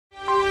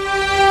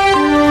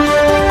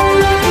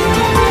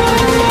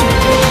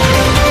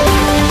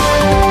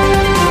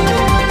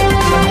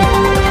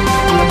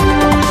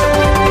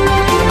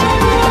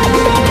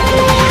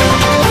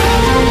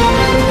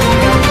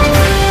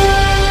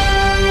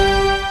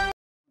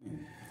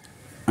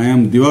I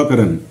am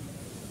Diwakarn,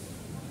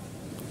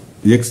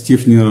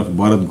 ex-chief engineer of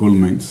Bharat Gold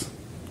Mines,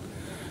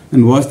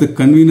 and was the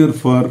convener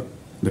for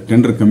the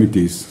tender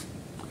committees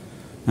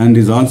and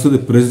is also the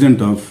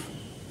president of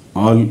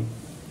all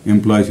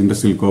employees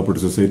industrial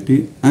cooperative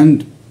society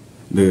and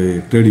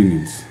the trade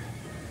unions.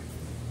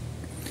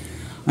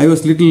 I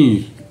was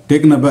little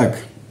taken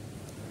aback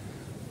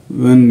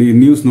when the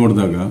news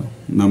nodidaga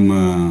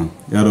namma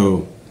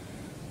yaro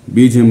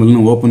Bgml na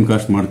open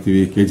cast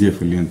ಮಾಡ್ತೀವಿ KGF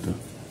ಅಲ್ಲಿ ಅಂತ.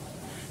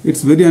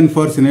 It's very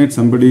unfortunate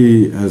somebody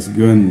has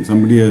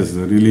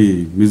really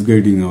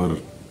misguiding our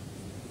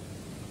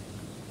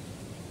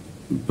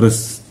press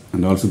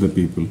and also the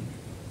people.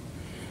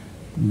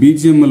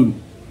 Bgml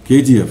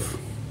KGF,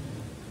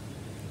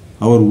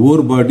 our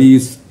ore body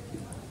is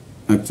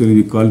actually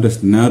we call it as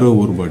narrow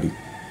ore body.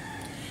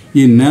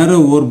 A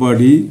narrow ore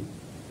body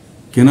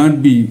cannot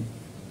be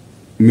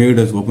made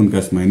as open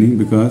cast mining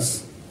because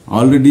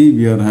already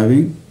we are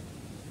having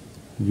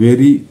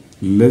very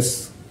less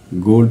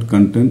gold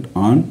content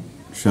on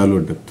shallow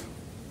depth.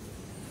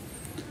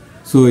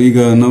 So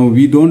now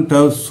we don't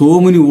have so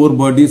many ore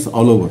bodies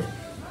all over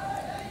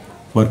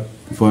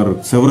for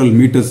several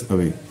meters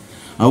away.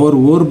 Our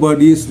ore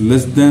body is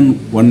less than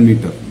 1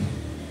 meter.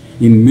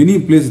 In many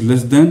places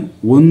less than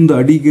 1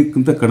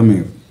 ಅಡಿಗಿಂತ ಕಡಿಮೆ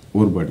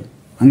ore body.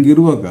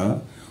 ಹಂಗಿರುವಾಗ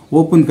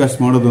open cast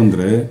ಮಾಡೋದು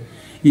ಅಂದ್ರೆ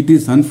it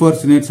is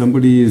unfortunate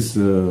somebody is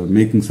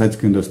making such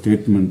kind of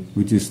statement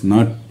which is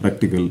not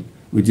practical,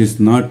 which is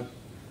not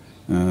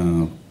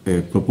a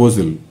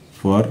proposal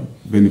for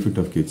benefit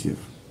of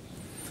KGF.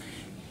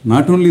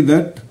 Not only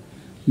that,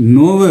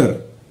 nowhere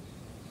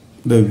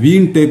the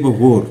vein type of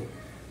ore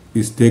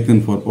is taken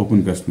for open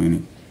cast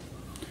mining.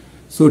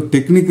 So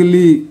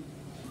technically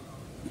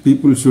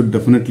people should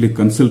definitely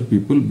consult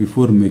people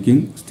before making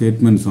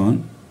statements on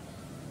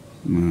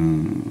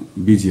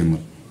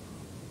Bgml.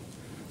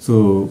 So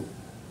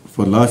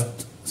for last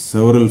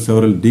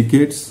several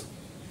decades,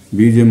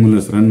 Bgml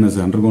has run as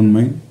an underground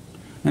mine,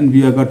 and we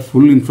have got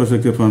full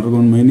infrastructure for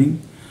underground mining,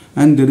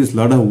 and there is a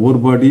lot of ore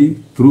body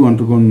through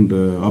underground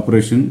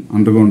operation,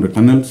 underground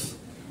tunnels.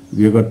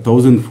 We have got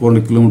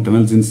 1,400 kilometer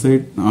tunnels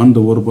inside on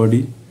the ore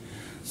body.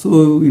 So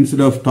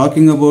instead of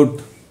talking about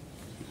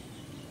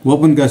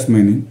open cast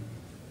mining,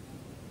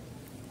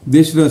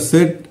 they should have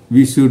said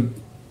we should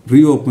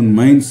reopen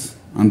mines,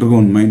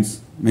 underground mines,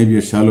 maybe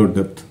a shallow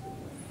depth,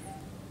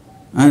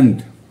 and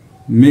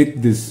make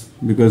this,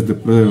 because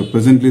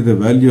presently the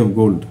value of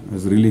gold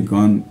has really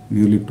gone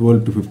nearly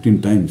 12 to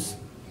 15 times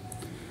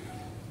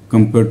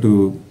compared to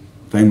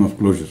time of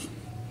closure.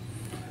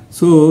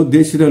 So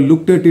they should have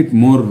looked at it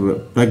more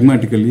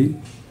pragmatically.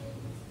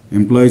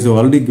 Employees have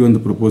already given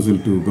the proposal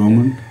to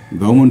government.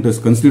 Government has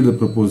considered the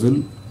proposal,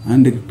 and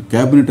the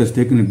cabinet has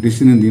taken a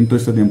decision in the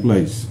interest of the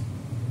employees,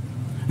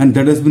 and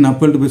that has been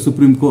upheld by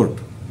Supreme Court.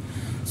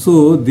 So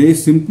they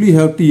simply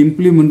have to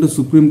implement the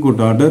Supreme Court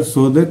order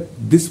so that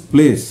this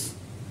place,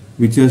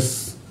 which has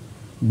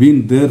been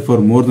there for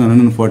more than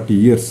 140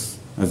 years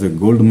as a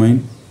gold mine,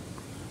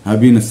 have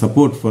been a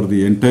support for the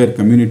entire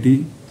community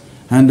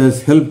and has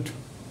helped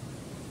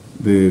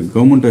the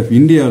government of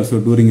India also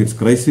during its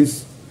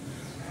crisis.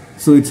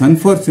 So it's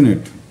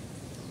unfortunate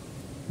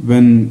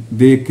when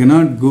they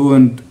cannot go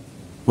and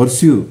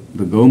pursue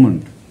the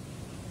government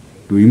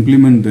to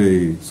implement the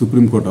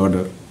Supreme Court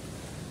order.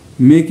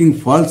 Making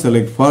false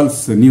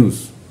news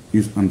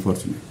is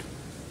unfortunate.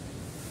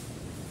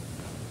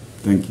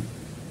 Thank you.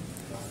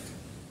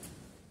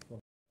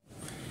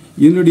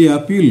 என்னுடைய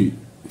appeal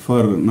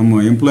for நம்ம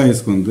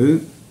எம்ப்ளாயீஸ்க்கு வந்து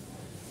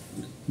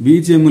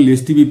Bgml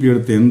STBP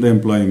எடுத்த எந்த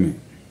எம்ப்ளாயுமே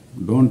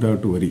don't have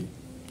to worry.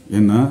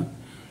 ஏன்னா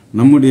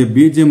நம்முடைய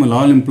Bgml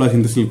all employees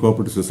industrial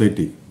cooperative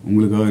society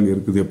உங்களுக்காக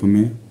இருக்குது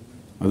எப்பவுமே.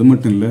 அது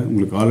மட்டும் இல்லை,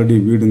 உங்களுக்கு ஆல்ரெடி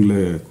வீடுங்களை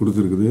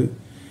கொடுத்துருக்குது.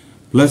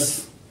 ப்ளஸ்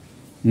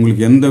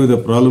உங்களுக்கு எந்த வித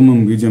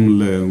ப்ராப்ளமும் Bgml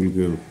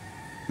உங்களுக்கு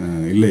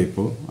இல்லை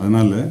இப்போது.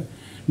 அதனால்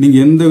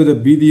நீங்கள் எந்த வித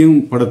பீதியும்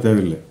பட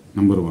தேவையில்லை.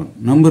 நம்பர் 1.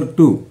 நம்பர்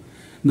 2,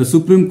 இந்த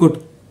சுப்ரீம் கோர்ட்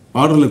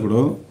ஆர்டரில் கூட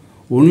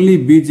ஒன்லி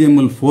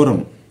Bgml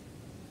ஃபோரம்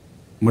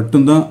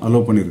மட்டும்தான்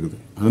அலோவ் பண்ணியிருக்குது.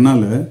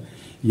 அதனால்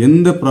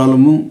எந்த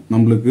ப்ராப்ளமும்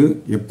நம்மளுக்கு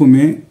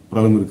எப்பவுமே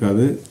ப்ராப்ளம்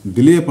இருக்காது.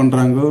 டிலே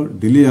பண்ணுறாங்க,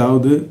 டிலே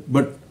ஆகுது,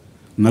 பட்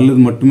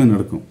நல்லது மட்டுமே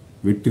நடக்கும்.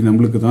 வெற்றி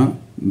நம்மளுக்கு தான்.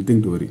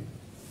 Nothing to worry.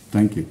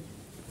 தேங்க்யூ.